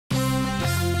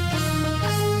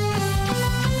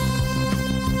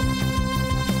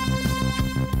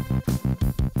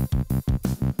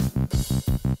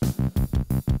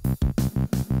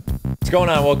going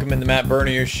on? Welcome in the Matt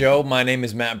Bernier Show. My name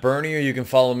is Matt Bernier. You can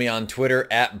follow me on Twitter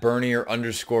at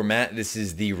Bernier_Matt. This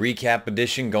is the recap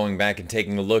edition, going back and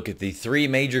taking a look at the three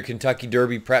major Kentucky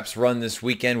Derby preps run this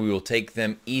weekend. We will take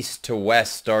them east to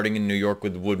west, starting in New York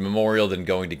with the Wood Memorial, then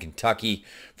going to Kentucky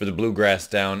for the Bluegrass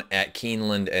down at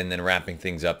Keeneland, and then wrapping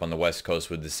things up on the West Coast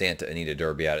with the Santa Anita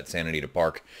Derby out at Santa Anita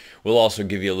Park. We'll also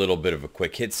give you a little bit of a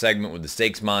quick hit segment with the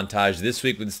stakes montage. This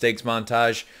week with the stakes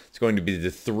montage, it's going to be the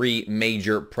three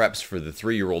major preps for the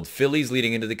 3-year-old fillies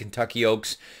leading into the Kentucky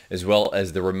Oaks, as well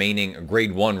as the remaining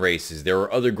Grade 1 races. There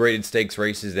are other graded stakes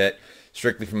races that,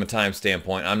 strictly from a time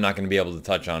standpoint, I'm not going to be able to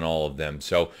touch on all of them.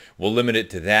 So we'll limit it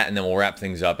to that, and then we'll wrap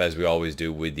things up as we always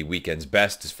do with the weekend's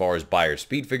best as far as buyer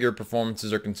speed figure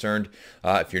performances are concerned.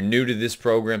 If you're new to this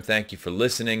program, thank you for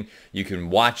listening. You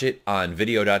can watch it on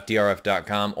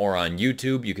video.drf.com or on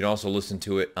YouTube. You can also listen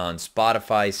to it on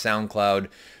Spotify, SoundCloud,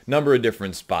 number of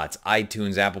different spots,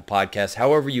 iTunes, Apple Podcasts,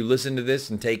 however you listen to this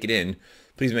and take it in.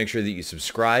 Please make sure that you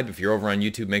subscribe. If you're over on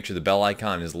YouTube, make sure the bell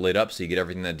icon is lit up so you get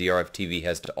everything that DRFTV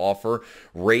has to offer.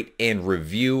 Rate and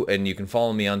review, and you can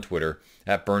follow me on Twitter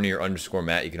at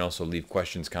Bernier_Matt. You can also leave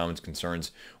questions, comments,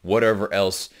 concerns, whatever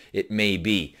else it may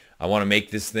be. I want to make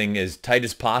this thing as tight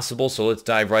as possible, so let's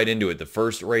dive right into it. The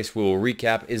first race we will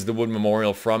recap is the Wood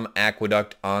Memorial from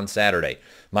Aqueduct on Saturday.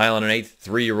 1 1/8,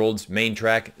 3-year-olds, main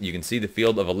track. You can see the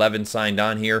field of 11 signed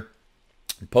on here.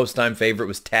 Post-time favorite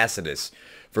was Tacitus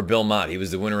for Bill Mott. He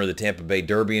was the winner of the Tampa Bay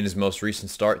Derby in his most recent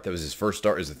start. That was his first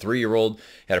start as a 3-year-old.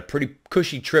 Had a pretty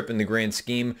cushy trip in the grand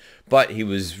scheme, but he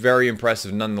was very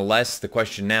impressive nonetheless. The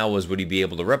question now was, would he be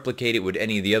able to replicate it? Would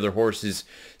any of the other horses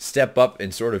step up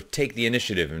and sort of take the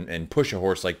initiative and push a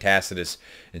horse like Tacitus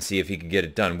and see if he could get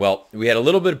it done? Well, we had a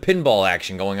little bit of pinball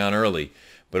action going on early,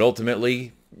 but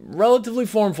ultimately, relatively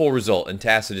formful result, and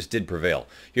Tacitus did prevail.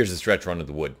 Here's the stretch run of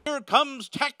the Wood. Here comes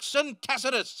Tex and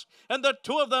Tacitus, and the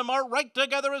two of them are right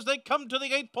together as they come to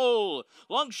the 8th pole.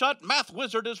 Longshot Math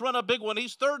Wizard has run a big one.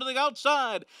 He's third on the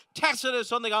outside.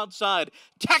 Tacitus on the outside.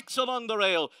 Tex along the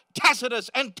rail. Tacitus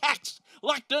and Tex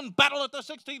locked in battle at the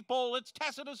 16th pole. It's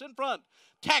Tacitus in front.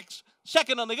 Tex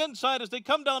second on the inside as they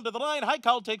come down to the line.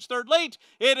 Highcall takes third late.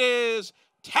 It is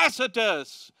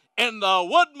Tacitus in the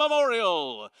Wood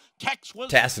Memorial.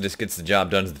 Tacitus gets the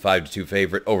job done as the 5-2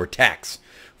 favorite over Tax,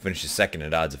 who finishes second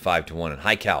at odds of 5-1, and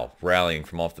Highcall rallying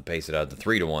from off the pace at odds of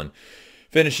 3-1,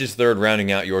 finishes third,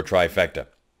 rounding out your trifecta.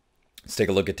 Let's take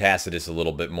a look at Tacitus a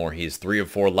little bit more. He is 3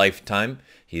 of 4 lifetime.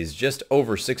 He is just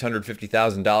over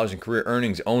 $650,000 in career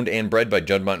earnings, owned and bred by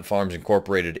Juddmonte Farms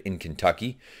Incorporated in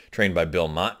Kentucky, trained by Bill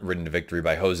Mott, ridden to victory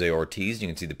by Jose Ortiz. You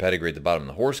can see the pedigree at the bottom of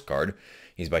the horse card.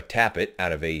 He's by Tappet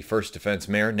out of a first defense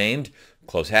mare named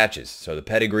Close Hatches. So the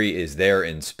pedigree is there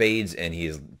in spades, and he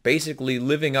is basically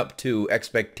living up to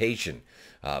expectation.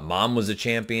 Mom was a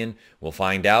champion. We'll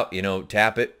find out. You know,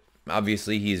 Tappet,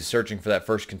 obviously, he's searching for that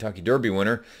first Kentucky Derby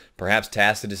winner. Perhaps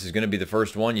Tacitus is going to be the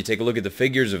first one. You take a look at the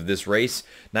figures of this race.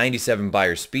 97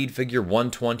 buyer speed figure,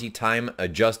 120 time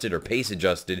adjusted or pace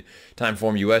adjusted time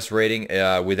form US rating.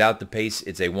 Without the pace,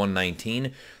 it's a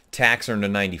 119. Tax earned a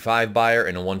 95 buyer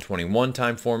and a 121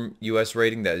 time form US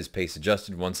rating. That is pace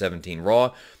adjusted, 117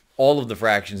 raw. All of the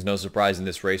fractions, no surprise in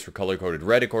this race, were color-coded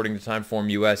red according to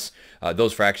Timeform US.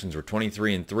 Those fractions were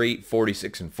 23 and 3,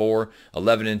 46 and 4,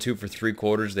 11 and 2 for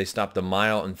 3/4. They stopped a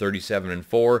mile and 37 and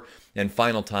 4, and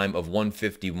final time of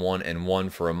 151 and 1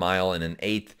 for a mile and an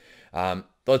eighth.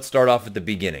 Let's start off at the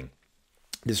beginning.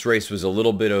 This race was a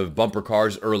little bit of bumper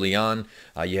cars early on.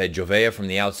 You had Jovea from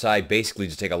the outside basically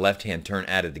just take a left-hand turn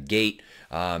out of the gate.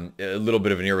 A little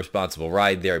bit of an irresponsible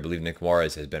ride there. I believe Nick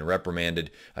Juarez has been reprimanded.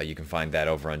 You can find that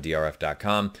over on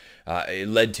DRF.com. It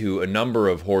led to a number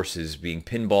of horses being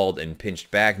pinballed and pinched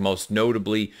back, most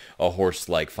notably a horse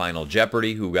like Final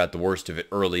Jeopardy, who got the worst of it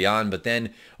early on, but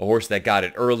then a horse that got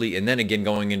it early, and then again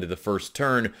going into the first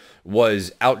turn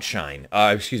was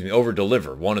Over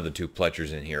Deliver, one of the two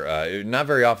pletchers in here. Not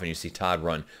very often you see Todd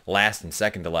run last and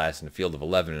second to last in a field of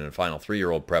 11 in a final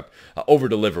 3-year-old prep. Over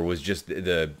Deliver was just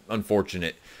the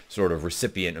unfortunate sort of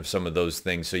recipient of some of those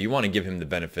things, so you want to give him the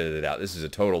benefit of the doubt. This is a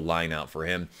total line out for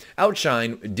him.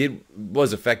 Outshine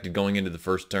was affected going into the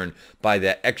first turn by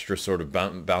that extra sort of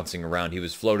bouncing around. He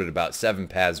was floated about 7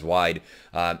 paths wide.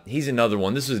 He's another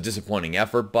one. This was a disappointing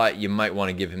effort, but you might want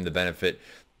to give him the benefit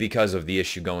because of the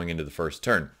issue going into the first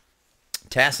turn.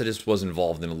 Tacitus was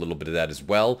involved in a little bit of that as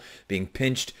well, being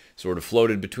pinched, sort of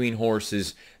floated between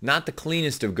horses. Not the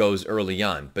cleanest of goes early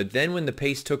on, but then when the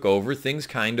pace took over, things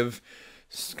kind of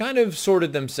kind of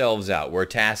sorted themselves out, where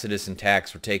Tacitus and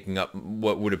Tax were taking up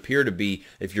what would appear to be,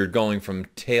 if you're going from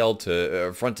tail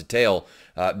to front to tail,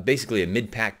 basically a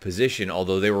mid-pack position,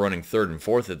 although they were running third and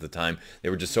fourth at the time. They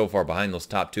were just so far behind those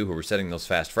top two who were setting those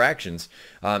fast fractions.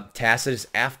 Tacitus,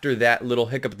 after that little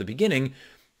hiccup at the beginning,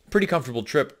 pretty comfortable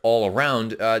trip all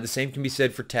around. The same can be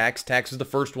said for Tax. Tax was the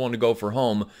first one to go for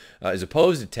home as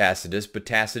opposed to Tacitus, but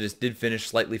Tacitus did finish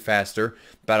slightly faster,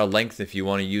 about a length if you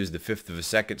want to use the fifth of a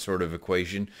second sort of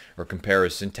equation or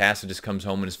comparison. Tacitus comes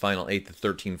home in his final eighth at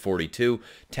 13:42.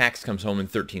 Tax comes home in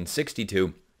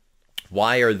 13:62.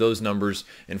 Why are those numbers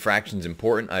and fractions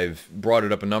important? I've brought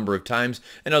it up a number of times,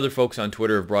 and other folks on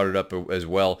Twitter have brought it up as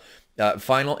well.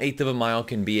 Final eighth of a mile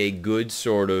can be a good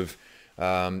sort of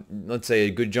let's say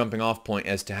a good jumping off point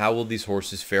as to how will these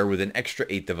horses fare with an extra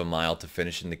eighth of a mile to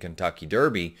finish in the Kentucky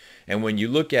Derby. And when you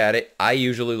look at it, I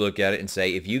usually look at it and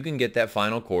say, if you can get that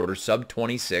final quarter sub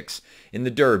 26 in the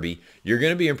Derby, you're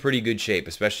going to be in pretty good shape,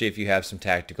 especially if you have some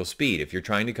tactical speed. If you're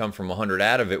trying to come from 100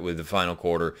 out of it with the final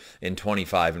quarter in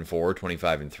 25 and 4,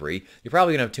 25 and 3, you're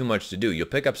probably going to have too much to do. You'll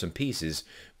pick up some pieces,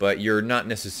 but you're not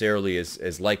necessarily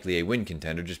as likely a win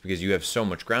contender just because you have so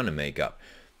much ground to make up.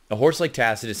 A horse like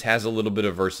Tacitus has a little bit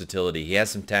of versatility. He has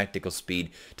some tactical speed.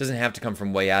 Doesn't have to come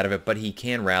from way out of it, but he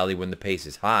can rally when the pace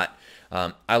is hot.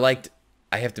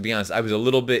 I have to be honest, I was a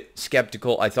little bit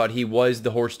skeptical. I thought he was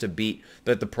the horse to beat,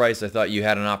 but at the price, I thought you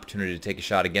had an opportunity to take a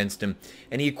shot against him,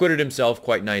 and he acquitted himself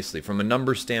quite nicely. From a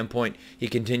numbers standpoint, he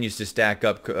continues to stack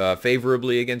up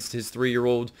favorably against his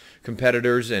 3-year-old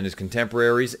competitors and his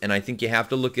contemporaries, and I think you have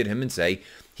to look at him and say,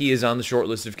 he is on the short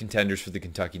list of contenders for the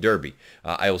Kentucky Derby.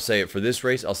 I will say it for this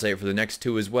race. I'll say it for the next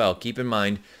two as well. Keep in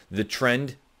mind the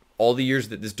trend, all the years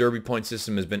that this Derby point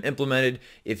system has been implemented.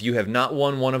 If you have not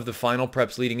won one of the final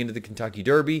preps leading into the Kentucky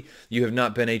Derby, you have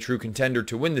not been a true contender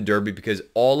to win the Derby, because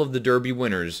all of the Derby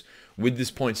winners with this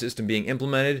point system being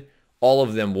implemented, all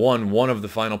of them won one of the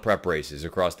final prep races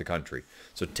across the country.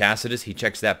 So Tacitus, he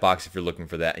checks that box if you're looking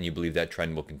for that, and you believe that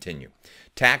trend will continue.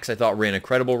 Tax, I thought, ran a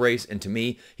credible race, and to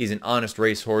me, he's an honest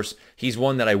racehorse. He's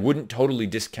one that I wouldn't totally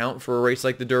discount for a race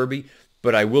like the Derby,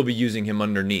 but I will be using him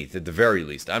underneath at the very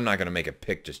least. I'm not going to make a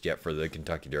pick just yet for the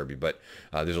Kentucky Derby, but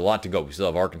there's a lot to go. We still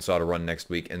have Arkansas to run next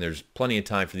week, and there's plenty of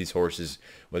time for these horses,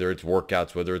 whether it's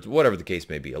workouts, whether it's whatever the case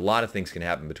may be. A lot of things can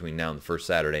happen between now and the first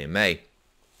Saturday in May.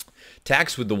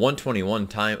 Tax with the 121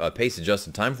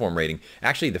 pace-adjusted time form rating,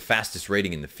 actually the fastest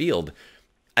rating in the field.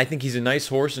 I think he's a nice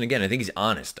horse, and again, I think he's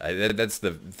honest. That's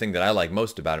the thing that I like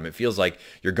most about him. It feels like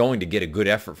you're going to get a good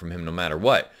effort from him no matter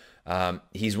what.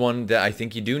 He's one that I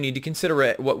think you do need to consider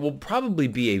at what will probably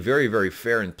be a very, very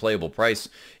fair and playable price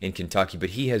in Kentucky,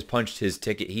 but he has punched his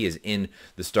ticket. He is in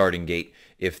the starting gate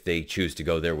if they choose to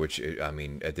go there, which, I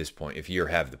mean, at this point, if you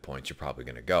have the points, you're probably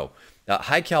going to go.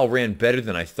 High Cal ran better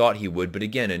than I thought he would, but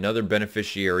again, another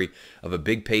beneficiary of a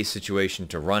big pace situation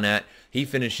to run at. He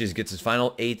finishes, gets his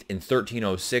final eighth in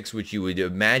 13:06, which you would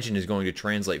imagine is going to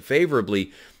translate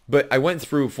favorably. But I went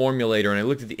through Formulator and I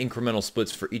looked at the incremental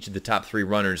splits for each of the top three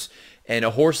runners, and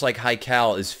a horse like High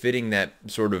Cal is fitting that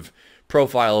sort of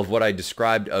profile of what I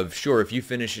described of, sure, if you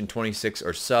finish in 26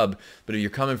 or sub, but if you're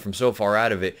coming from so far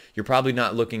out of it, you're probably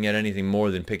not looking at anything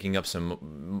more than picking up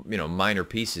some, minor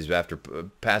pieces after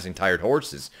passing tired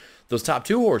horses. Those top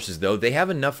two horses, though, they have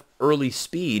enough early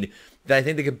speed that I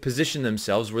think they could position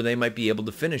themselves where they might be able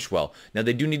to finish well. Now,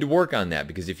 they do need to work on that,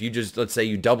 because if you just, let's say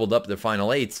you doubled up their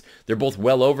final eights, they're both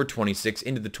well over 26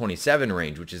 into the 27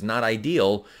 range, which is not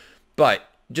ideal, but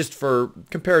just for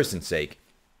comparison's sake,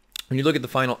 when you look at the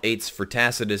final eights for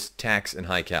Tacitus, Tax, and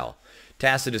High Cal,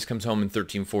 Tacitus comes home in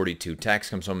 13:42, Tax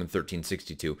comes home in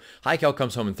 13:62, High Cal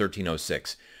comes home in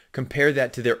 13:06. Compare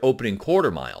that to their opening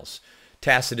quarter miles.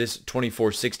 Tacitus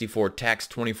 24:64, Tax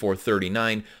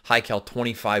 24:39, High Cal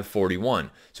 25:41.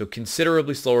 So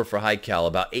considerably slower for High Cal,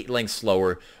 about 4 lengths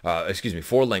slower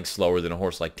than a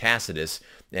horse like Tacitus,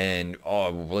 and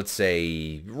let's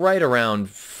say right around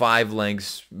 5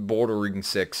 lengths, bordering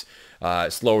 6,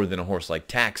 slower than a horse like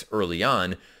Tax early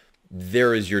on.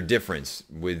 There is your difference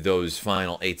with those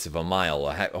final eighths of a mile.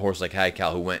 A horse like High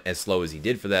Cal, who went as slow as he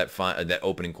did for that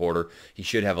opening quarter, he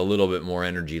should have a little bit more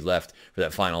energy left for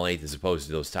that final eighth, as opposed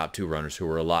to those top two runners who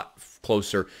were a lot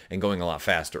closer and going a lot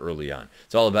faster early on.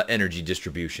 It's all about energy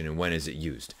distribution and when is it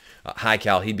used. High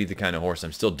Cal, he'd be the kind of horse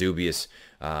I'm still dubious.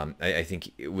 I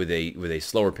think with a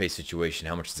slower pace situation,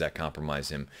 how much does that compromise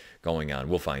him going on?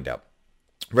 We'll find out.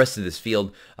 Rest of this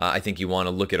field, I think you want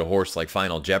to look at a horse like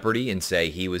Final Jeopardy and say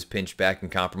he was pinched back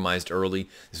and compromised early.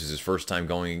 This was his first time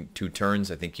going 2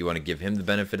 turns. I think you want to give him the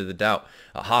benefit of the doubt.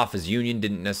 Hoff's Union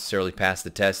didn't necessarily pass the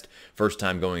test. First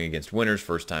time going against winners,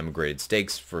 first time graded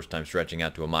stakes, first time stretching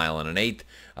out to a mile and an eighth,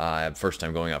 first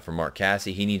time going out for Mark Casse.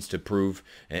 He needs to prove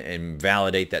and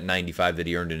validate that 95 that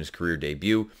he earned in his career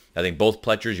debut. I think both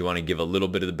Pletchers, you want to give a little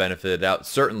bit of the benefit of the doubt.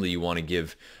 Certainly you want to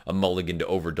give a mulligan to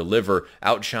over-deliver.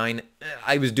 Outshine,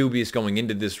 I was dubious going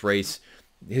into this race.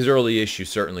 His early issue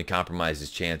certainly compromised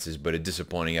his chances, but a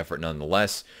disappointing effort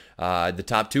nonetheless. The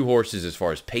top 2 horses, as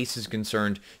far as pace is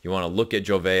concerned, you want to look at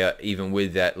Jovea, even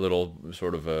with that little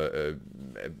sort of a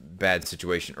bad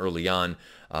situation early on.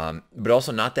 But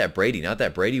also Not That Brady. Not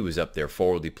That Brady was up there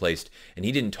forwardly placed, and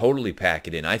he didn't totally pack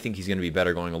it in. I think he's going to be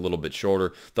better going a little bit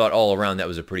shorter. Thought all around that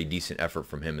was a pretty decent effort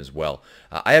from him as well.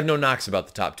 I have no knocks about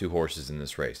the top 2 horses in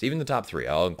this race. Even the top 3.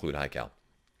 I'll include High Cal.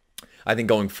 I think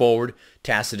going forward,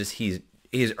 Tacitus, he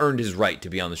has earned his right to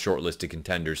be on the short list of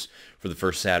contenders for the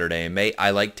first Saturday in May. I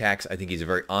like Tax. I think he's a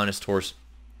very honest horse.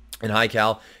 In High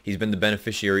Cal, he's been the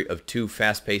beneficiary of 2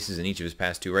 fast paces in each of his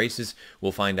past 2 races.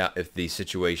 We'll find out if the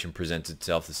situation presents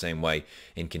itself the same way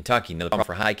in Kentucky. Now, the problem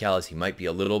for High Cal is he might be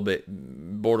a little bit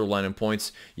borderline in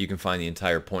points. You can find the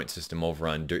entire point system over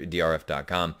on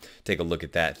DRF.com. Take a look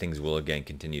at that. Things will, again,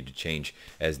 continue to change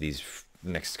as these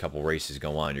next couple races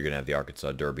go on. You're going to have the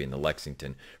Arkansas Derby and the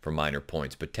Lexington for minor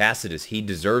points. But Tacitus, he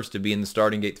deserves to be in the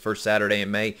starting gate the first Saturday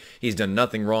in May. He's done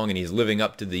nothing wrong, and he's living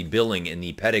up to the billing and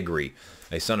the pedigree.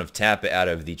 A son of Tappa out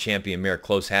of the champion mare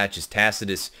Close Hatches.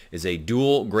 Tacitus is a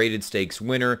dual graded stakes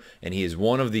winner, and he is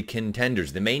one of the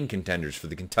contenders, the main contenders for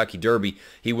the Kentucky Derby.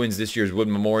 He wins this year's Wood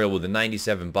Memorial with a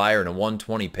 97 buyer and a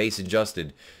 120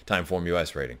 pace-adjusted Timeform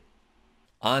US rating.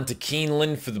 On to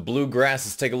Keeneland for the Bluegrass.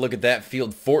 Let's take a look at that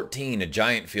field 14, a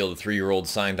giant field of 3-year-olds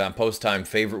signed on. Post-time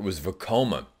favorite was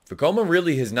Vekoma. Vekoma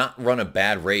really has not run a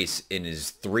bad race in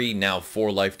his 3, now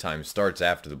 4 lifetime starts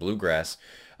after the Bluegrass.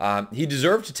 He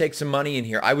deserved to take some money in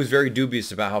here. I was very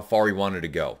dubious about how far he wanted to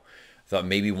go. I thought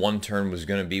maybe 1 turn was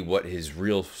going to be what his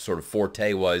real sort of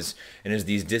forte was. And as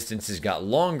these distances got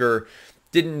longer,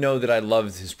 didn't know that I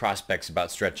loved his prospects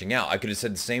about stretching out. I could have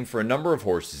said the same for a number of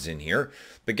horses in here.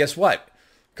 But guess what?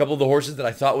 A couple of the horses that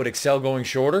I thought would excel going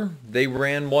shorter, they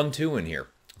ran 1-2 in here.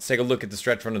 Let's take a look at the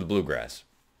stretch run of the Bluegrass.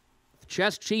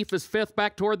 Chest Chief is 5th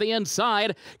back toward the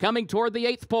inside, coming toward the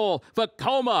 8th pole.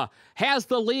 Vekoma has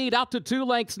the lead out to 2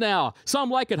 lengths now. Some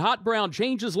Like It Hot Brown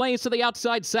changes lanes to the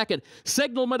outside 2nd.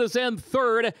 Signalman is in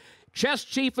 3rd. Chest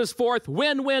Chief is 4th.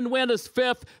 Win is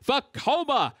 5th.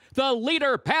 Vekoma, the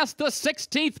leader, past the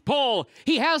 16th pole.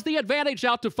 He has the advantage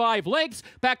out to 5 lengths.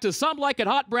 Back to Some Like It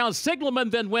Hot Brown.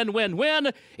 Signalman, then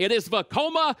win. It is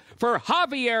Vekoma for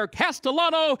Javier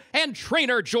Castellano and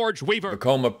trainer George Weaver.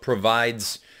 Vekoma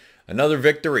provides another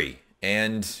victory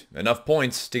and enough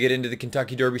points to get into the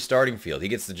Kentucky Derby starting field. He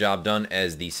gets the job done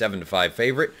as the 7-5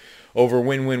 favorite over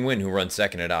Win, who runs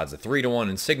 2nd at odds of 3-1,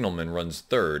 and Signalman runs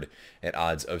 3rd at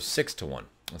odds of 6-1.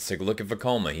 Let's take a look at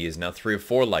Vekoma. He is now 3 of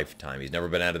 4 lifetime. He's never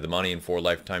been out of the money in 4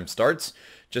 lifetime starts.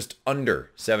 Just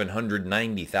under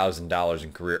 $790,000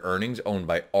 in career earnings, owned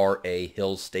by R.A.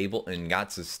 Hill Stable and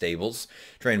Gatsa Stables,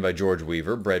 trained by George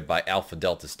Weaver, bred by Alpha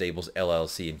Delta Stables,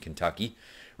 LLC in Kentucky.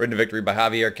 Ridden to victory by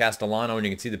Javier Castellano, and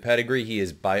you can see the pedigree. He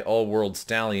is by all-world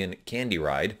stallion Candy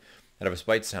Ride out of a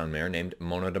Spitestown mare named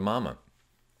Mona de Mama.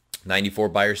 94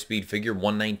 buyer speed figure,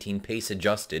 119 pace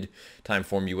adjusted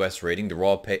Timeform US rating. The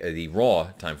raw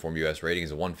Timeform US rating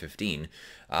is a 115.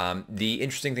 The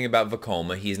interesting thing about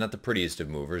Vekoma, he's not the prettiest of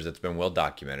movers. That's been well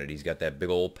documented. He's got that big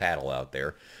old paddle out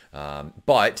there.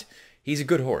 But he's a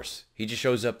good horse. He just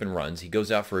shows up and runs. He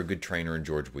goes out for a good trainer in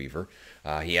George Weaver.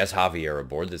 He has Javier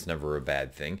aboard. That's never a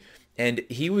bad thing. And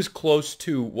he was close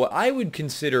to what I would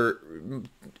consider...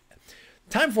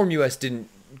 Timeform US didn't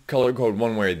color code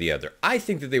one way or the other. I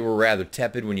think that they were rather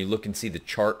tepid when you look and see the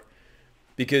chart.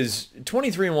 Because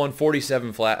 23-1,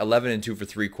 47 flat, 11-2 for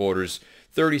 3/4,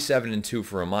 37-2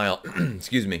 for a mile.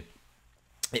 Excuse me.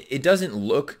 It doesn't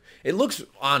look... It looks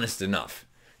honest enough,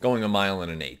 going a mile and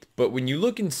an eighth. But when you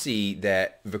look and see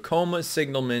that Vekoma,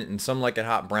 Signalman, and Some Like It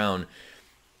Hot Brown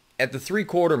at the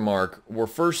 3/4 mark were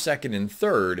 1st, 2nd, and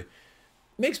 3rd,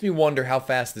 makes me wonder how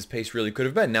fast this pace really could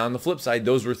have been. Now, on the flip side,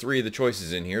 those were 3 of the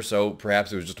choices in here, so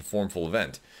perhaps it was just a formful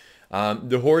event.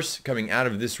 The horse coming out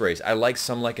of this race, I like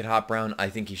Some Like It Hot Brown. I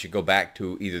think he should go back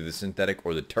to either the synthetic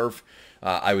or the turf.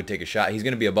 I would take a shot. He's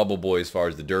going to be a bubble boy as far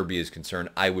as the Derby is concerned.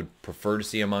 I would prefer to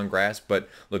see him on grass, but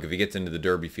look, if he gets into the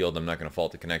Derby field, I'm not going to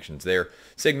fault the connections there.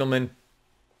 Signalman,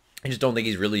 I just don't think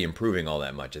he's really improving all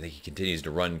that much. I think he continues to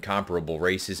run comparable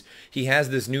races. He has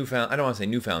this newfound, I don't want to say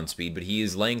newfound speed, but he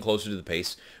is laying closer to the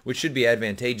pace, which should be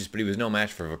advantageous, but he was no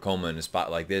match for Vekoma in a spot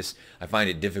like this. I find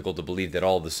it difficult to believe that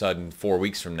all of a sudden, 4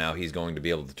 weeks from now, he's going to be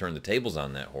able to turn the tables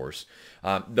on that horse.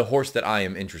 The horse that I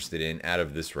am interested in out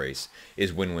of this race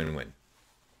is Win Win Win.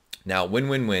 Now, Win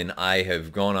Win Win, I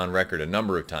have gone on record a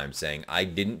number of times saying I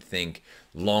didn't think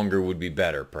longer would be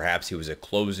better. Perhaps he was a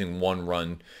closing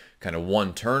one-run, kind of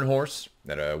one-turn horse,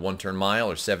 that a one-turn mile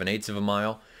or 7/8 of a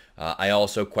mile. I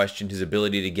also questioned his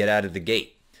ability to get out of the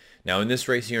gate. Now, in this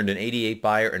race, he earned an 88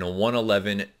 buyer and a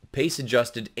 111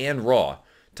 pace-adjusted and raw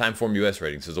Timeform US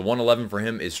rating. So the 111 for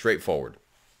him is straightforward.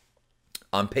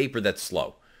 On paper, that's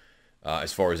slow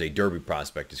as far as a Derby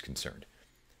prospect is concerned.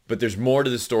 But there's more to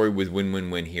the story with Win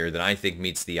Win Win here that I think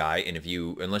meets the eye. And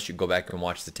unless you go back and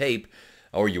watch the tape,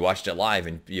 or you watched it live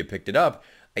and you picked it up,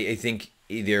 I think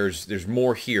there's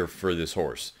more here for this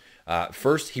horse.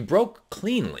 First, he broke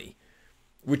cleanly,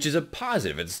 which is a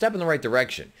positive. It's a step in the right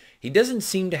direction. He doesn't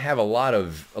seem to have a lot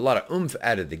of oomph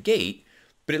out of the gate,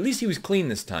 but at least he was clean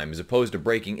this time, as opposed to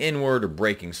breaking inward or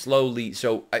breaking slowly.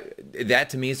 So that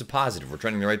to me is a positive. We're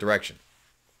trending in the right direction.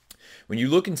 When you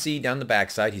look and see down the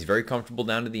backside, he's very comfortable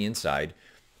down to the inside,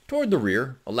 toward the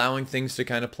rear, allowing things to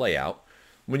kind of play out.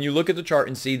 When you look at the chart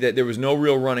and see that there was no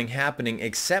real running happening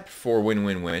except for Win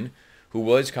Win Win, who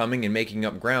was coming and making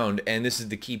up ground, and this is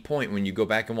the key point when you go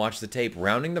back and watch the tape,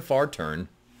 rounding the far turn,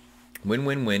 Win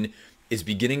Win Win is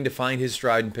beginning to find his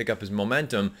stride and pick up his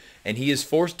momentum, and he is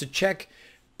forced to check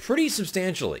pretty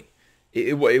substantially.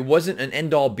 It wasn't an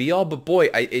end-all be-all, but boy,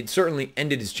 it certainly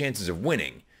ended his chances of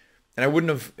winning. And I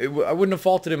wouldn't have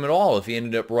faulted him at all if he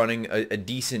ended up running a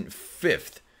decent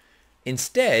fifth.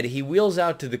 Instead, he wheels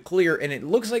out to the clear, and it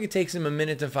looks like it takes him a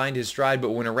minute to find his stride,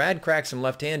 but when Arad cracks him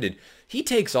left-handed, he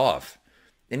takes off,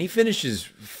 and he finishes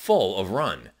full of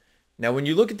run. Now, when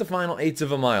you look at the final 1/8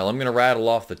 of a mile, I'm going to rattle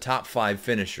off the top 5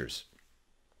 finishers.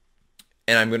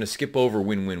 And I'm going to skip over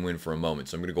Win Win Win for a moment.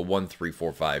 So I'm going to go 1, 3,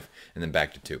 4, 5, and then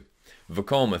back to 2.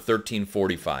 Vekoma,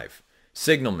 13:45.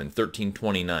 Signalman,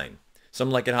 13:29. Some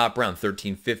Like It Hot Brown,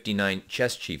 13:59.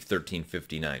 Chest Chief,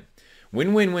 13:59.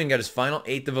 Win Win Win got his final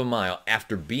 1/8 of a mile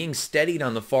after being steadied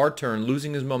on the far turn,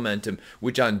 losing his momentum,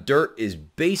 which on dirt is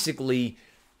basically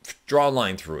draw a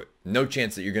line through it. No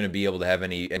chance that you're going to be able to have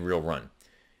any real run.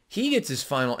 He gets his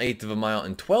final 1/8 of a mile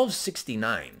in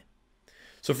 12:69.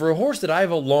 So for a horse that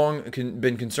I've long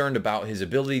been concerned about his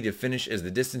ability to finish as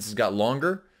the distances got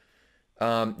longer,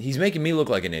 he's making me look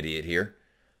like an idiot here.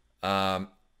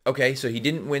 Okay, so he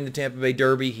didn't win the Tampa Bay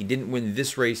Derby. He didn't win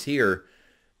this race here.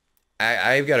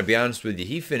 I've got to be honest with you.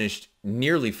 He finished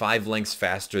nearly 5 lengths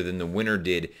faster than the winner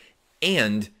did,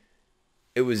 and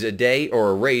it was a day or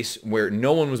a race where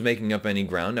no one was making up any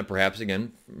ground. Now, perhaps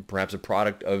a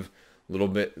product of a little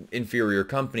bit inferior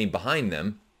company behind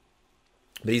them,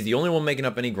 but he's the only one making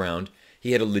up any ground.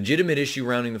 He had a legitimate issue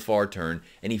rounding the far turn,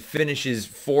 and he finishes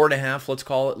 4.5, let's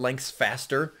call it, lengths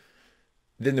faster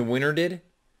than the winner did.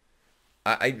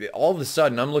 All of a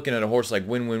sudden, I'm looking at a horse like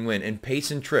Win Win Win, and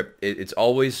pace and trip. It's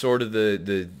always sort of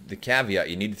the caveat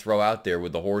you need to throw out there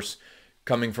with the horse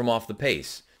coming from off the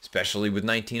pace, especially with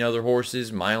 19 other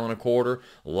horses, 1.25 miles.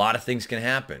 A lot of things can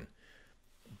happen.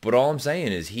 But all I'm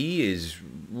saying is he is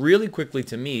really quickly,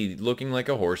 to me, looking like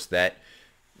a horse that,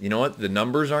 you know what, the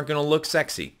numbers aren't going to look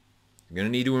sexy. You're going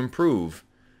to need to improve.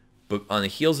 But on the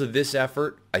heels of this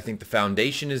effort, I think the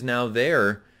foundation is now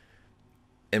there.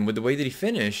 And with the way that he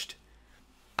finished,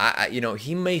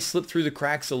 he may slip through the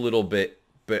cracks a little bit,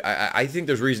 but I think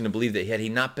there's reason to believe that had he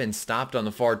not been stopped on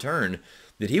the far turn,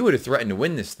 that he would have threatened to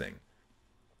win this thing.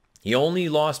 He only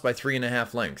lost by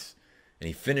 3.5 lengths, and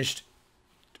he finished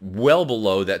well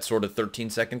below that sort of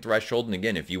 13-second threshold. And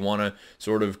again, if you want to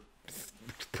sort of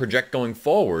project going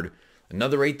forward,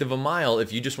 another 1/8 of a mile,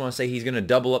 if you just want to say he's going to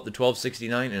double up the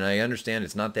 12:69, and I understand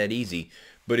it's not that easy,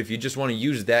 but if you just want to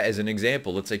use that as an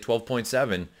example, let's say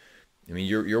 12.7, I mean,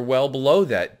 you're well below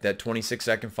that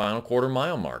 26-second final quarter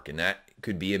mile mark, and that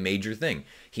could be a major thing.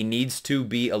 He needs to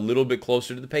be a little bit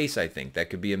closer to the pace, I think. That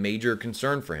could be a major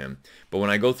concern for him. But when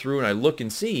I go through and I look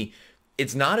and see,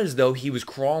 it's not as though he was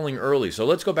crawling early. So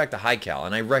let's go back to High Cal,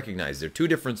 and I recognize they're 2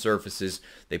 different surfaces.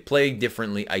 They play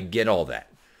differently. I get all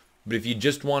that. But if you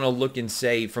just want to look and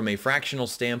say, from a fractional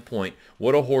standpoint,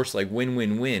 what a horse like Win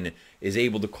Win Win is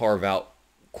able to carve out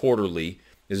quarterly,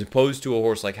 as opposed to a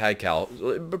horse like High Cal,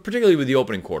 but particularly with the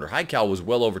opening quarter. High Cal was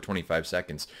well over 25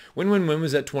 seconds. Win Win Win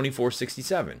was at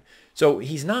 24:67. So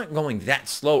he's not going that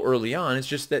slow early on. It's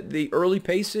just that the early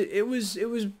pace, it was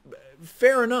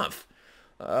fair enough.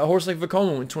 A horse like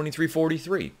Vekoma went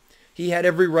 23:43. he had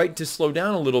every right to slow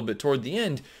down a little bit toward the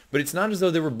end, but it's not as though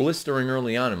they were blistering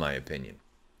early on, in my opinion.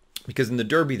 Because in the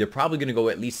Derby, they're probably going to go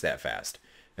at least that fast.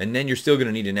 And then you're still going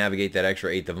to need to navigate that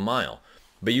extra eighth of a mile.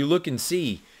 But you look and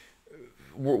see,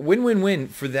 win-win-win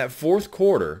for that fourth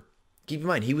quarter. Keep in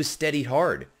mind, he was steadied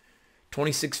hard.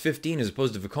 26.15 as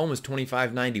opposed to Vacoma's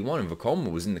 25.91. And Vacoma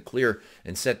was in the clear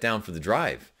and set down for the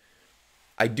drive.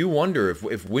 I do wonder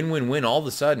if win-win-win all of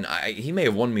a sudden, he may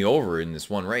have won me over in this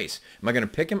one race. Am I going to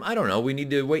pick him? I don't know. We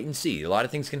need to wait and see. A lot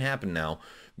of things can happen now,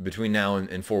 between now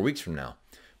and 4 weeks from now.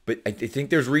 But I think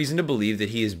there's reason to believe that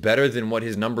he is better than what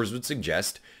his numbers would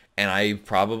suggest, and I've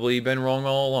probably been wrong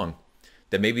all along.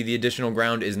 That maybe the additional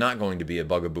ground is not going to be a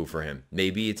bugaboo for him.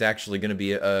 Maybe it's actually going to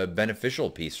be a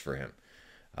beneficial piece for him.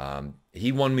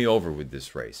 He won me over with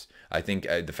this race. I think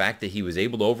the fact that he was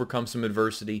able to overcome some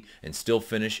adversity and still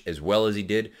finish as well as he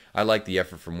did, I like the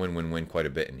effort from win-win-win quite a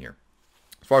bit in here.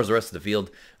 As far as the rest of the field,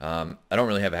 I don't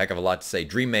really have a heck of a lot to say.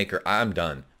 Dreammaker, I'm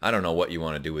done. I don't know what you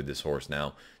want to do with this horse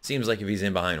now. Seems like if he's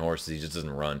in behind horses, he just doesn't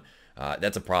run.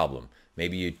 That's a problem.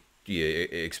 Maybe you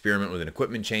experiment with an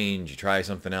equipment change, you try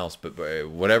something else, but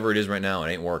whatever it is right now,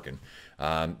 it ain't working.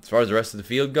 As far as the rest of the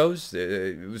field goes,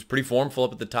 it was pretty formful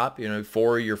up at the top.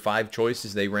 4 of your 5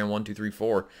 choices, they ran 1, 2, 3,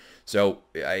 4. So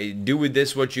I do with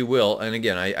this what you will. And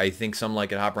again, I think some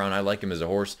like it Hop Brown. I like him as a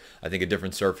horse. I think a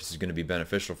different surface is going to be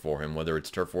beneficial for him, whether it's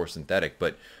turf or synthetic.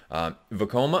 But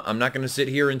Vacoma, I'm not going to sit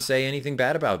here and say anything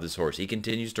bad about this horse. He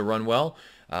continues to run well.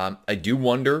 I do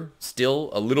wonder still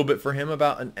a little bit for him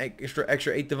about an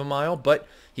extra eighth of a mile, but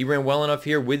he ran well enough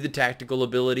here with the tactical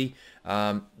ability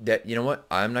that, you know what,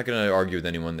 I'm not going to argue with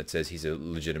anyone that says he's a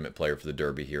legitimate player for the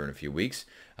Derby here in a few weeks.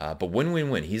 But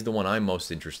win-win-win, he's the one I'm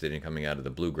most interested in coming out of the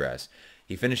Bluegrass.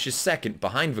 He finishes second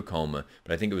behind Vacoma,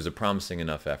 but I think it was a promising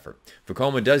enough effort.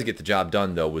 Vacoma does get the job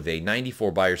done, though, with a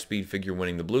 94 Beyer speed figure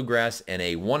winning the Bluegrass and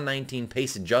a 119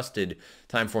 pace-adjusted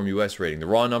Timeform US rating. The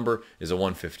raw number is a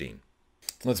 115.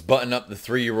 Let's button up the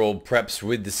 3-year-old preps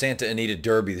with the Santa Anita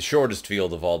Derby, the shortest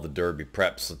field of all the Derby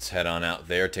preps. Let's head on out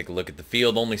there, take a look at the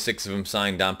field. Only 6 of them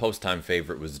signed on. Post-time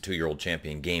favorite was the 2-year-old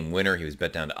champion Game Winner. He was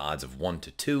bet down to odds of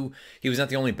 1-2. He was not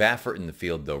the only Baffert in the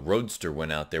field, though. Roadster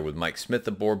went out there with Mike Smith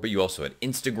aboard, but you also had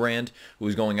Instagrand, who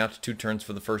was going out to 2 turns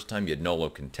for the first time. You had Nolo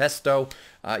Contesto.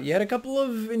 You had a couple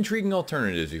of intriguing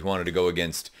alternatives if you wanted to go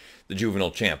against the Juvenile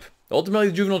Champ. Ultimately,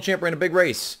 the Juvenile Champ ran a big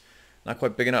race. Not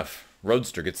quite big enough.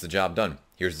 Roadster gets the job done.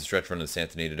 Here's the stretch run of the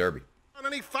Santa Anita Derby.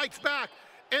 And he fights back.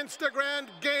 Instagram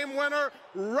Game Winner.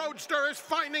 Roadster is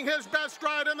finding his best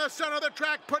ride in the center of the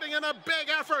track, putting in a big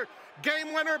effort.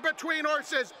 Game Winner between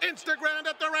horses. Instagram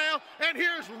at the rail. And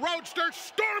here's Roadster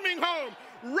storming home.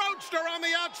 Roadster on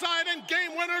the outside and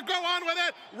Game Winner go on with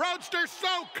it. Roadster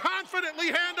so confidently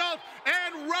handled.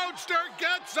 And Roadster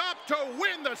gets up to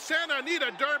win the Santa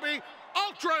Anita Derby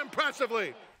ultra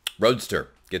impressively. Roadster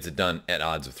gets it done at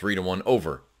odds of 3-1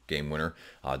 over Game Winner,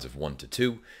 odds of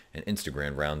 1-2, and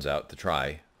Instagram rounds out the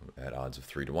try at odds of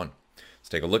 3-1. Let's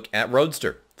take a look at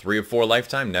Roadster. 3 of 4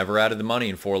 lifetime, never out of the money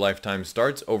in 4 lifetime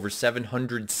starts, over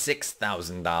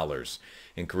 $706,000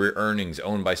 in career earnings,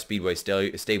 owned by Speedway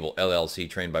Stable LLC,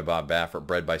 trained by Bob Baffert,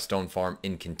 bred by Stone Farm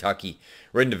in Kentucky,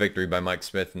 ridden to victory by Mike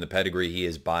Smith, and the pedigree he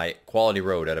is by Quality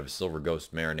Road out of a Silver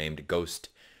Ghost mare named Ghost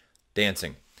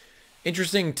Dancing.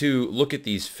 Interesting to look at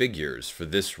these figures for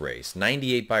this race.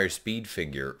 98 Beyer speed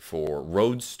figure for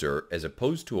Roadster as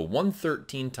opposed to a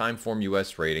 113 Timeform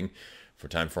US rating for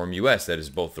Timeform US. That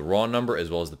is both the raw number as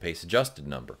well as the pace adjusted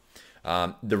number.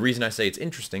 The reason I say it's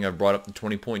interesting, I've brought up the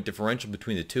 20-point differential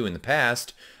between the two in the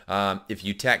past. If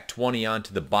you tack 20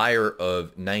 onto the Beyer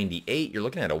of 98, you're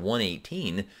looking at a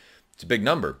 118. It's a big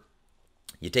number.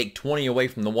 You take 20 away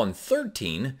from the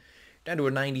 113, down to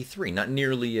a 93, not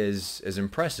nearly as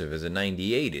impressive as a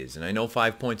 98 is. And I know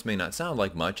 5 points may not sound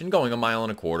like much, and going a mile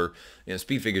and a quarter,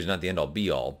 speed figure is not the end-all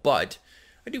be-all, but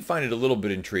I do find it a little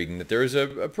bit intriguing that there is a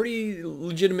pretty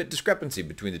legitimate discrepancy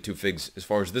between the two figs as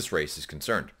far as this race is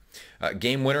concerned.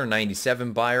 Game Winner,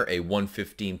 97 Beyer, a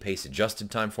 115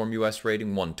 pace-adjusted Timeform US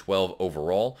rating, 112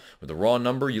 overall. With the raw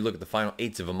number, you look at the final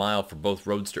 1/8 of a mile for both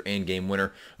Roadster and Game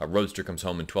Winner. Roadster comes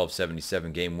home in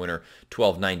 12.77, Game Winner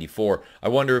 12.94. I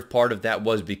wonder if part of that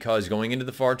was because going into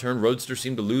the far turn, Roadster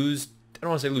seemed to lose, I don't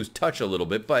want to say lose touch a little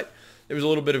bit, but there was a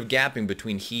little bit of gapping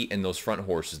between he and those front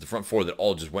horses, the front 4 that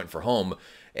all just went for home.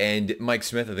 And Mike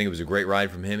Smith, I think it was a great ride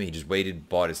from him. He just waited,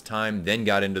 bought his time, then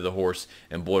got into the horse,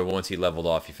 and boy, once he leveled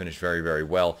off, he finished very, very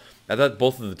well. I thought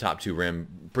both of the top 2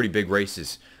 ran pretty big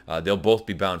races. They'll both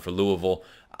be bound for Louisville.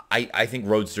 I think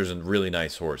Roadster's a really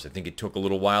nice horse. I think it took a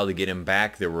little while to get him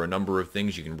back. There were a number of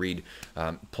things. You can read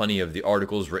plenty of the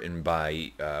articles written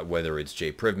by whether it's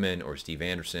Jay Privman or Steve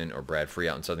Anderson or Brad Free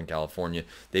out in Southern California.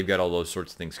 They've got all those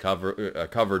sorts of things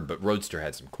covered, but Roadster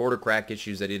had some quarter crack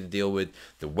issues that he had to deal with,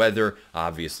 the weather,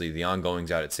 obviously the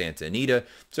ongoings out at Santa Anita.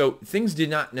 So things did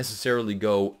not necessarily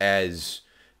go as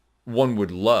one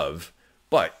would love,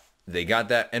 but they got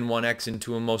that N1X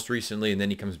into him most recently, and then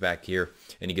he comes back here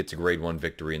and he gets a Grade 1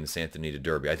 victory in the Santa Anita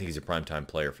Derby. I think he's a primetime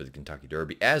player for the Kentucky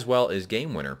Derby, as well as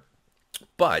game winner.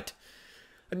 But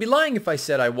I'd be lying if I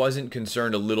said I wasn't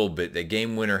concerned a little bit that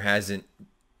game winner has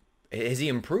he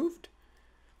improved?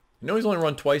 I know he's only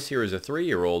run twice here as a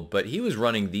 3-year-old, but he was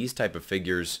running these type of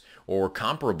figures or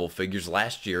comparable figures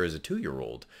last year as a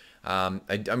 2-year-old.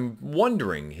 I'm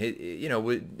wondering,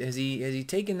 has he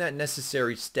taken that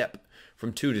necessary step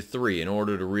from 2 to 3 in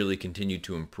order to really continue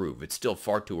to improve? It's still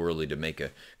far too early to make a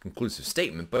conclusive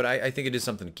statement, but I think it is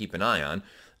something to keep an eye on.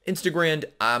 Instagram,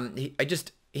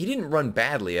 he didn't run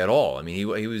badly at all. I mean,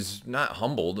 he was not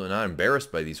humbled and not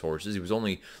embarrassed by these horses. He was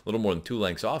only a little more than 2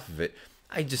 lengths off of it.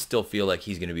 I just still feel like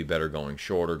he's going to be better going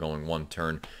shorter, going one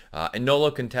turn. And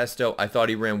Nolo Contesto, I thought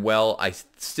he ran well. I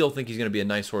still think he's going to be a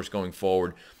nice horse going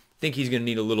forward. Think he's going to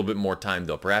need a little bit more time,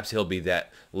 though. Perhaps he'll be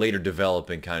that later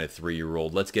developing kind of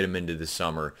 3-year-old. Let's get him into the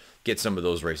summer, get some of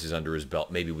those races under his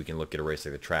belt. Maybe we can look at a race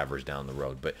like the Travers down the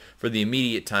road. But for the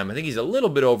immediate time, I think he's a little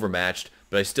bit overmatched,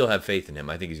 but I still have faith in him.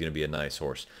 I think he's going to be a nice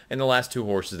horse. And the last 2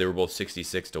 horses, they were both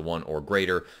 66 to 1 or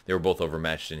greater. They were both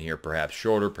overmatched in here, perhaps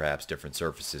shorter, perhaps different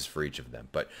surfaces for each of them.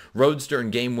 But Roadster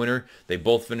and Game Winner, they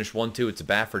both finished 1-2. It's a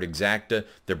Baffert Exacta.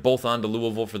 They're both on to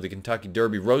Louisville for the Kentucky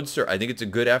Derby. Roadster, I think it's a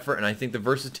good effort, and I think the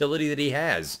versatility that he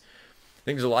has, I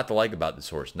think there's a lot to like about this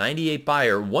horse. 98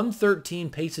 buyer, 113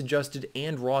 pace adjusted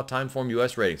and raw time form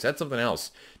US ratings. That's something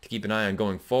else to keep an eye on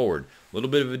going forward. A little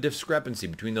bit of a discrepancy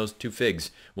between those 2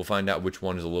 figs. We'll find out which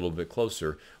one is a little bit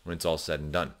closer when it's all said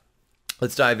and done.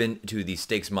 Let's dive into the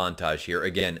stakes montage here.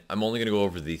 Again, I'm only going to go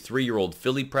over the 3-year-old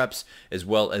filly preps as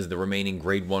well as the remaining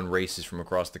Grade 1 races from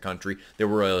across the country. There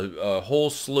were a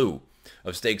whole slew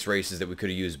of stakes races that we could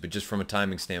have used, but just from a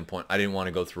timing standpoint, I didn't want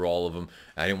to go through all of them.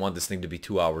 I didn't want this thing to be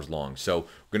 2 hours long. So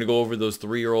we're going to go over those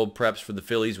 3-year-old preps for the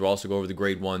fillies. We'll also go over the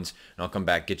Grade 1s, and I'll come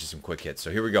back, get you some quick hits. So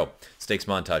here we go. Stakes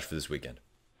montage for this weekend.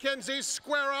 McKenzie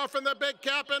square off in the big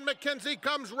cap, and McKenzie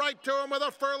comes right to him with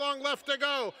a furlong left to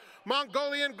go.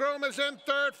 Mongolian Groom is in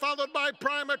 3rd, followed by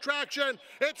Prime Attraction.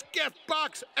 It's Gift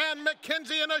Box and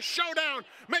McKenzie in a showdown.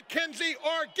 McKenzie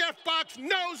or Gift Box,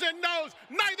 nose and nose,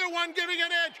 neither one giving an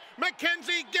edge.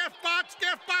 McKenzie, Gift Box,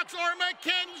 or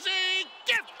McKenzie,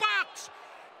 Gift Box.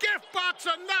 Gift Box,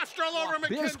 a nostril over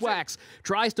McKenzie. Biswax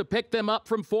tries to pick them up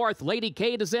from 4th. Lady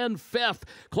Kate is in 5th.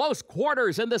 Close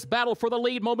quarters in this battle for the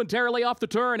lead. Momentarily off the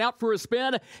turn, out for a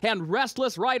spin. And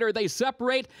Restless Rider, they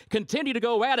separate, continue to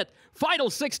go at it. Final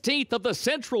 16th of the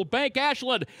Central Bank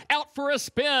Ashland, out for a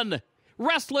spin.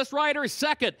 Restless Rider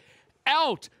 2nd,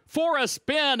 out for a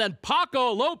spin. And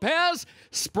Paco Lopez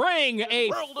Spring, a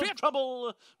World of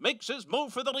Trouble makes his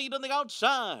move for the lead on the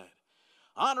outside.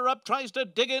 Honor Up tries to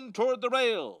dig in toward the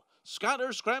rail.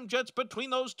 Skyler scramjets between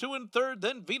those 2 and 3rd,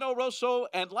 then Vino Rosso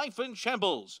and Life in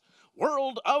Shambles.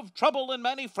 World of Trouble and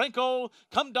Manny Franco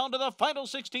come down to the final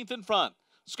 16th in front.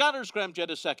 Skyler scramjet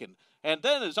is 2nd. And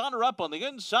then is Honor Up on the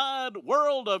inside.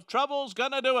 World of Trouble's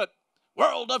gonna do it.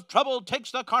 World of Trouble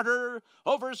takes the Carter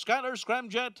over Skyler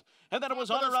Scramjet. And then it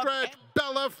was Honor Up.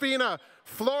 Bella Fina.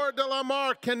 Flor de la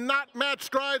Mar cannot match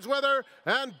strides with her,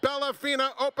 and Bella Fina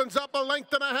opens up a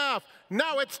length and a half.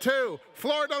 Now it's 2.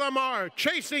 Flor de la Mar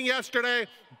chasing yesterday.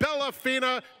 Bella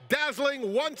Fina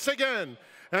dazzling once again.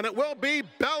 And it will be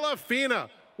Bella Fina.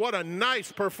 What a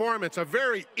nice performance. A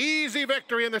very easy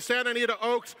victory in the Santa Anita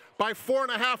Oaks by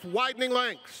 4.5 widening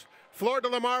lengths. Flor de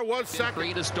la Mar was 2nd.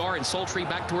 Free to Star and Sultry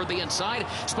back toward the inside.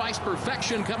 Spice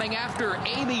Perfection coming after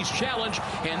Amy's Challenge.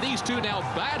 And these two now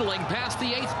battling past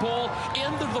the 8th pole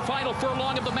into the final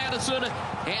furlong of the Madison.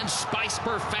 And Spice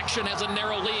Perfection has a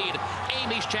narrow lead.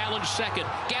 Amy's Challenge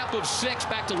 2nd. Gap of 6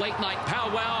 back to Late Night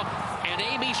Powwow. And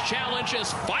Amy's Challenge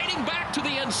is fighting back to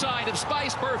the inside of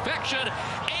Spice Perfection.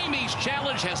 Amy's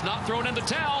Challenge has not thrown in the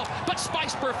towel, but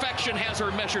Spice Perfection has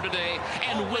her measure today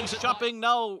and wins it. Shopping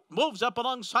now moves up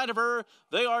alongside of her.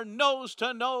 They are nose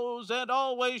to nose, and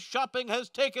Always Shopping has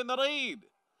taken the lead.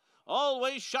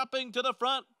 Always Shopping to the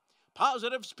front.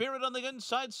 Positive Spirit on the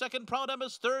inside. 2nd, Proud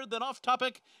Emma's 3rd, then Off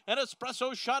Topic and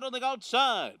Espresso Shot on the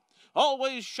outside.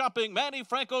 Always Shopping. Manny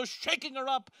Franco shaking her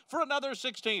up for another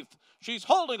 16th. She's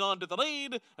holding on to the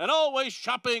lead, and Always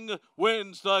Shopping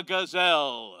wins the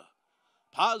Gazelle.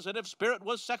 Positive Spirit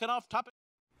was 2nd, Off Topic.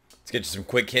 Let's get you some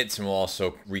quick hits, and we'll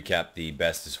also recap the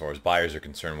best as far as buyers are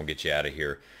concerned. We'll get you out of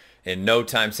here in no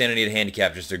time. Santa Anita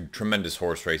Handicap, just a tremendous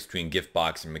horse race between Gift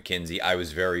Box and McKenzie. I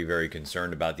was very, very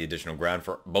concerned about the additional ground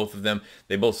for both of them.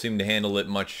 They both seemed to handle it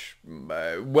much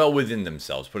well within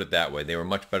themselves, put it that way. They were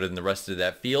much better than the rest of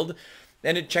that field,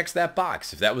 and it checks that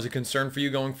box. If that was a concern for you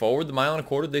going forward, the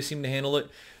 1.25 miles, they seem to handle it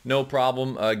no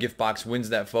problem. Gift Box wins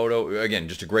that photo. Again,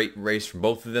 just a great race from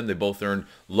both of them. They both earned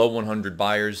low 100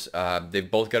 buyers.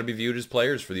 They've both got to be viewed as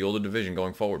players for the older division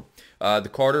going forward. The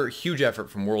Carter, huge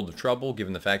effort from World of Trouble,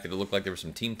 given the fact that it looked like there was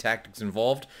some team tactics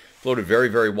involved. Floated very,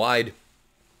 very wide.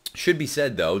 Should be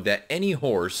said, though, that any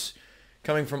horse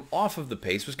coming from off of the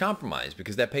pace was compromised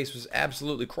because that pace was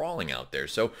absolutely crawling out there.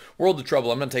 So World of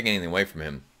Trouble, I'm not taking anything away from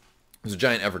him. It was a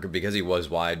giant effort because he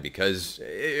was wide, because,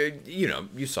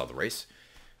 you saw the race.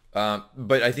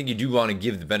 But I think you do want to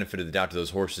give the benefit of the doubt to those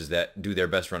horses that do their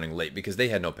best running late, because they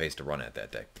had no pace to run at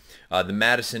that day. The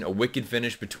Madison, a wicked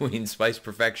finish between Spice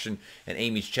Perfection and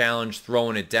Amy's Challenge,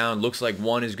 throwing it down. Looks like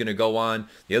one is going to go on.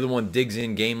 The other one digs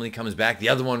in gamely, comes back. The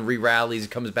other one re-rallies,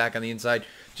 comes back on the inside.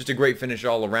 Just a great finish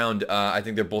all around. I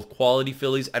think they're both quality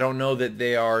fillies. I don't know that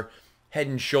they are head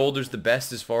and shoulders the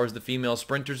best as far as the female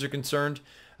sprinters are concerned.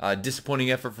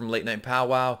 Disappointing effort from Late Night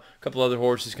Powwow. A couple other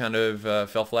horses kind of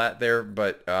fell flat there,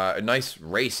 but a nice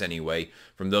race anyway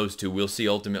from those two. We'll see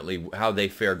ultimately how they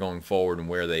fare going forward and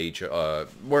where they each,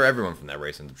 where everyone from that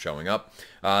race ends up showing up.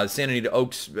 Santa Anita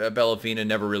Oaks, Bellafina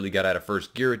never really got out of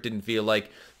first gear. It didn't feel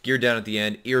like. Gear down at the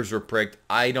end, ears were pricked.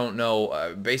 I don't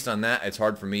know. Based on that, it's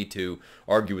hard for me to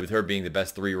argue with her being the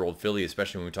best 3-year-old filly,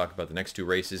 especially when we talk about the next two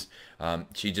races.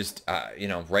 She just,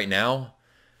 right now,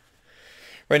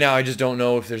 I just don't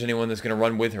know if there's anyone that's going to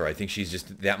run with her. I think she's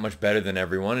just that much better than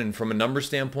everyone. And from a number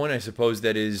standpoint, I suppose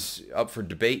that is up for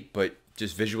debate. But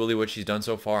just visually what she's done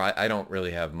so far, I don't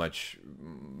really have much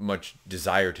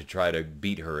desire to try to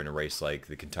beat her in a race like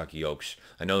the Kentucky Oaks.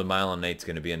 I know the 1.8 mile is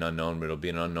going to be an unknown, but it'll be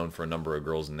an unknown for a number of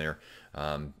girls in there.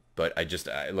 But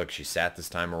look, she sat this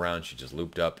time around. She just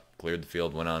looped up, cleared the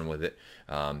field, went on with it.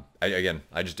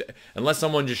 Unless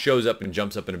someone just shows up and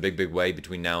jumps up in a big, big way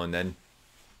between now and then,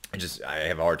 I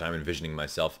have a hard time envisioning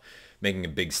myself making a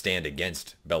big stand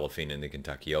against Bellafina in the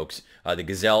Kentucky Oaks. The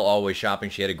Gazelle, always shopping.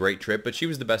 She had a great trip, but she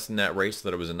was the best in that race, so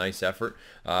that it was a nice effort.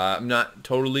 I'm not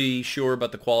totally sure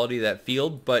about the quality of that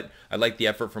field, but I like the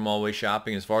effort from Always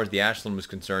Shopping. As far as the Ashland was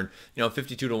concerned,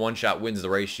 52 to 1 shot wins the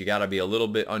race. You got to be a little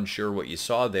bit unsure what you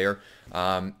saw there.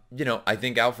 I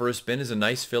think Out for a Spin is a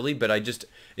nice filly, but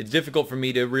it's difficult for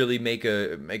me to really make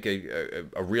a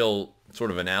real sort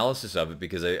of analysis of it,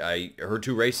 because her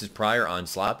two races prior on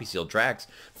sloppy sealed tracks,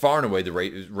 far and away the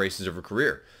races of her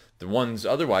career. The ones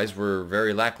otherwise were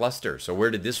very lackluster. So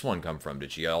where did this one come from?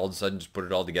 Did she all of a sudden just put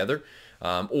it all together?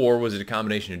 Or was it a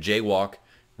combination of jaywalk,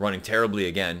 running terribly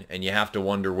again, and you have to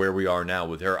wonder where we are now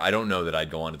with her? I don't know that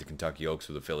I'd go on to the Kentucky Oaks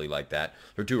with a filly like that.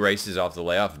 Her two races off the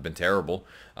layoff have been terrible.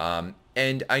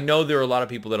 And I know there are a lot of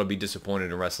people that'll be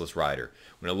disappointed in Restless Rider,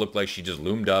 when it looked like she just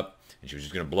loomed up and she was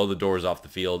just going to blow the doors off the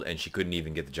field, and she couldn't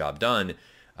even get the job done.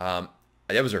 That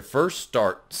was her first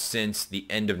start since the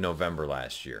end of November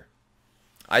last year.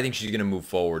 I think she's going to move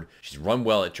forward. She's run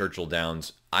well at Churchill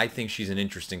Downs. I think she's an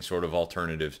interesting sort of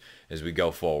alternative as we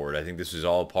go forward. I think this is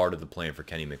all part of the plan for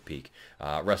Kenny McPeak.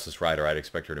 Restless Rider, I'd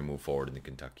expect her to move forward in the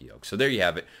Kentucky Oaks. So there you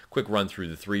have it. Quick run through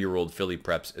the 3-year-old filly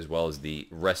preps, as well as the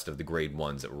rest of the grade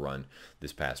 1s that were run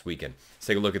this past weekend. Let's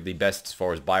take a look at the best as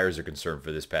far as buyers are concerned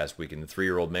for this past weekend. The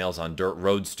 3-year-old males on dirt,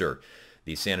 Roadster.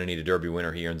 The Santa Anita Derby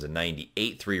winner, he earns a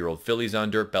 98. 3-year-old fillies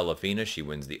on dirt, Bellafina. She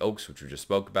wins the Oaks, which we just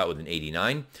spoke about, with an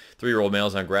 89. 3-year-old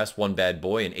males on grass, One Bad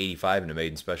Boy, an 85 in a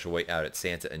maiden special weight out at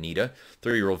Santa Anita.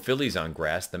 3-year-old fillies on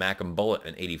grass, the Macam Bullet,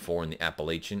 an 84 in the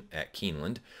Appalachian at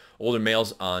Keeneland. Older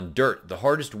males on dirt, The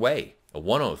Hardest Way, a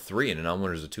 103 and a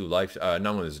non-winners of two at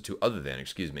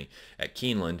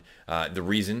Keeneland. The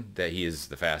reason that he is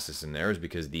the fastest in there is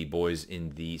because the boys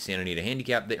in the Santa Anita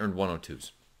Handicap, they earned 102s.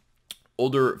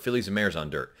 Older fillies and mares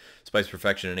on dirt, Spice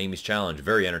Perfection and Amy's Challenge,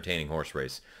 very entertaining horse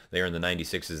race. They earned the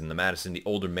 96s in the Madison. The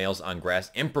older males on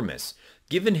grass, Imprimis.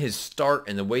 Given his start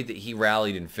and the way that he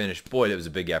rallied and finished, boy, that was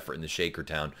a big effort in the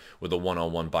Shakertown with a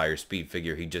 101 Buyer speed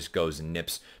figure. He just goes and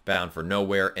nips bound for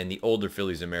nowhere. And the older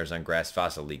fillies and mares on grass,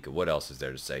 Fasalika. What else is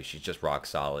there to say? She's just rock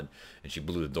solid, and she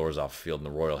blew the doors off the field in the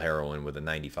Royal Heroine with a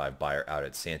 95 Buyer out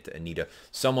at Santa Anita.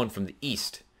 Someone from the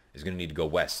east is going to need to go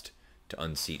west to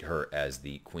unseat her as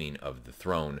the queen of the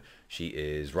throne. She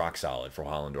is rock solid for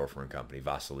Hollendorfer and company.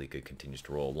 Vasilika continues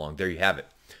to roll along. There you have it.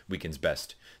 Weekend's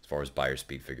best as far as Beyer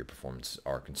speed figure performances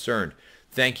are concerned.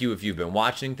 Thank you if you've been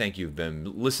watching. Thank you if you've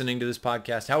been listening to this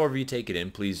podcast. However you take it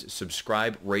in, please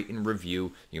subscribe, rate, and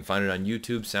review. You can find it on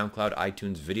YouTube, SoundCloud,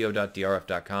 iTunes,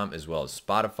 video.drf.com, as well as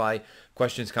Spotify.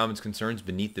 Questions, comments, concerns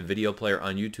beneath the video player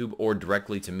on YouTube or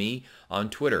directly to me on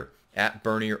Twitter at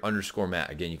Bernier_Matt.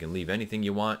 Again, you can leave anything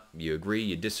you want. You agree,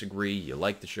 you disagree, you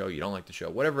like the show, you don't like the show,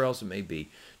 whatever else it may be.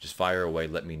 Just fire away.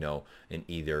 Let me know in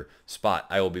either spot.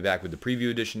 I will be back with the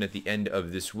preview edition at the end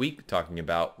of this week, talking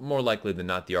about, more likely than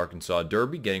not, the Arkansas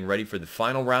Derby, getting ready for the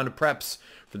final round of preps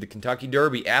for the Kentucky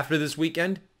Derby. After this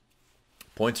weekend,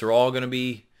 points are all going to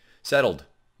be settled.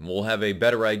 We'll have a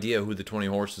better idea who the 20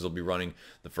 horses will be running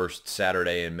the first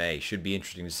Saturday in May. Should be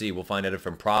interesting to see. We'll find out if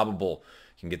Improbable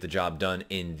can get the job done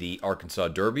in the Arkansas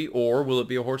Derby, or will it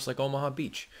be a horse like Omaha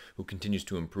Beach, who continues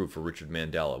to improve for Richard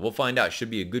Mandela? We'll find out. Should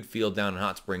be a good field down in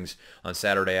Hot Springs on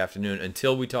Saturday afternoon.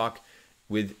 Until we talk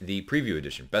with the preview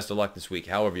edition, best of luck this week,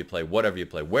 however you play, whatever you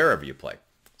play, wherever you play.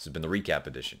 This has been the recap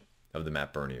edition of the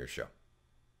Matt Bernier Show.